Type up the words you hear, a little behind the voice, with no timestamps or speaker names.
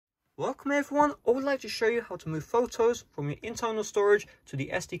Welcome everyone, I would like to show you how to move photos from your internal storage to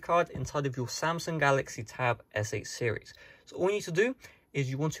the SD card inside of your Samsung Galaxy Tab S8 series. So all you need to do is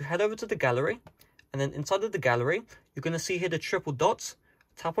you want to head over to the gallery, and then inside of the gallery, you're going to see here the triple dots.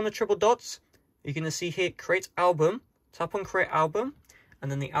 Tap on the triple dots, you're going to see here create album, tap on create album, and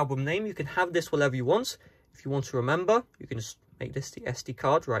then the album name, you can have this whatever you want. If you want to remember, you can just make this the SD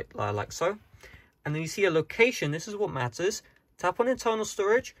card, right, like so. And then you see a location, this is what matters. Tap on internal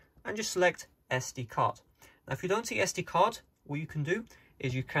storage, and just select SD card. Now, if you don't see SD card, what you can do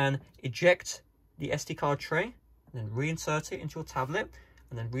is you can eject the SD card tray, and then reinsert it into your tablet,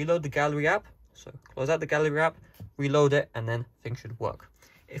 and then reload the gallery app. So close out the gallery app, reload it, and then things should work.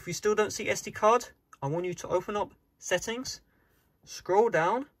 If you still don't see SD card, I want you to open up settings, scroll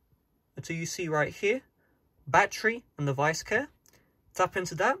down until you see right here, battery and device care. Tap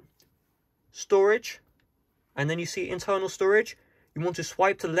into that, storage, and then you see internal storage. You want to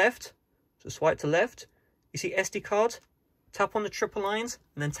swipe to left, so swipe to left. You see SD card, tap on the triple lines,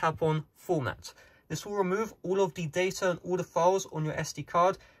 and then tap on format. This will remove all of the data and all the files on your SD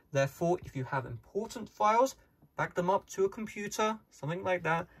card. Therefore, if you have important files, back them up to a computer, something like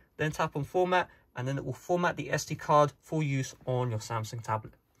that, then tap on format, and then it will format the SD card for use on your Samsung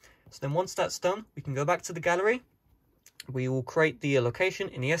tablet. So then once that's done, we can go back to the gallery. We will create the location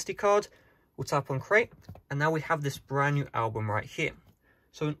in the SD card. We'll tap on create, and now we have this brand new album right here.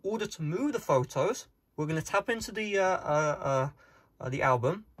 So in order to move the photos, we're going to tap into the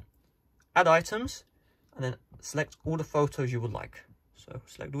album, add items, and then select all the photos you would like. So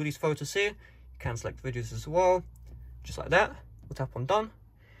select all these photos here. You can select videos as well, just like that. We'll tap on done,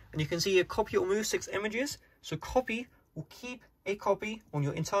 and you can see here copy or move 6 images. So copy will keep a copy on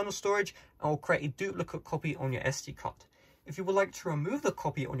your internal storage and will create a duplicate copy on your SD card. If you would like to remove the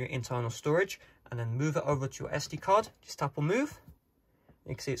copy on your internal storage and then move it over to your SD card, just tap on move.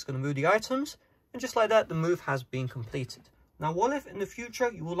 You can see it's going to move the items, and just like that, the move has been completed. Now, what if in the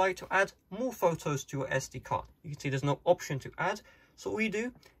future you would like to add more photos to your SD card? You can see there's no option to add. So all you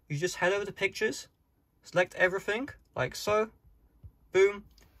do, you just head over to pictures, select everything like so, boom.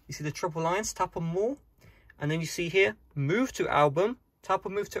 You see the triple lines, tap on more, and then you see here, move to album, tap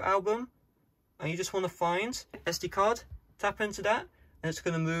on move to album, and you just want to find SD card. Tap into that, and it's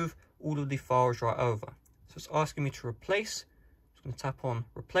going to move all of the files right over. So it's asking me to replace. I'm going to tap on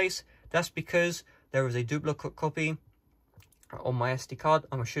replace. That's because there is a duplicate copy on my SD card.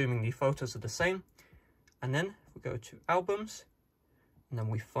 I'm assuming the photos are the same. And then if we go to albums, and then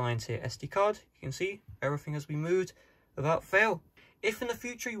we find here SD card, you can see everything has been moved without fail. If in the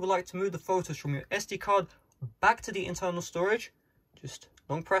future you would like to move the photos from your SD card back to the internal storage, just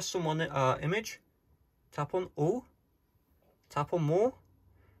long press on one image, tap on all, tap on more,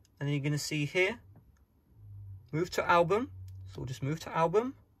 and then you're going to see here, move to album. So we'll just move to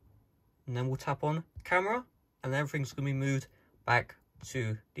album, and then we'll tap on camera, and everything's going to be moved back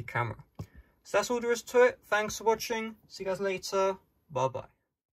to the camera. So that's all there is to it. Thanks for watching. See you guys later. Bye bye.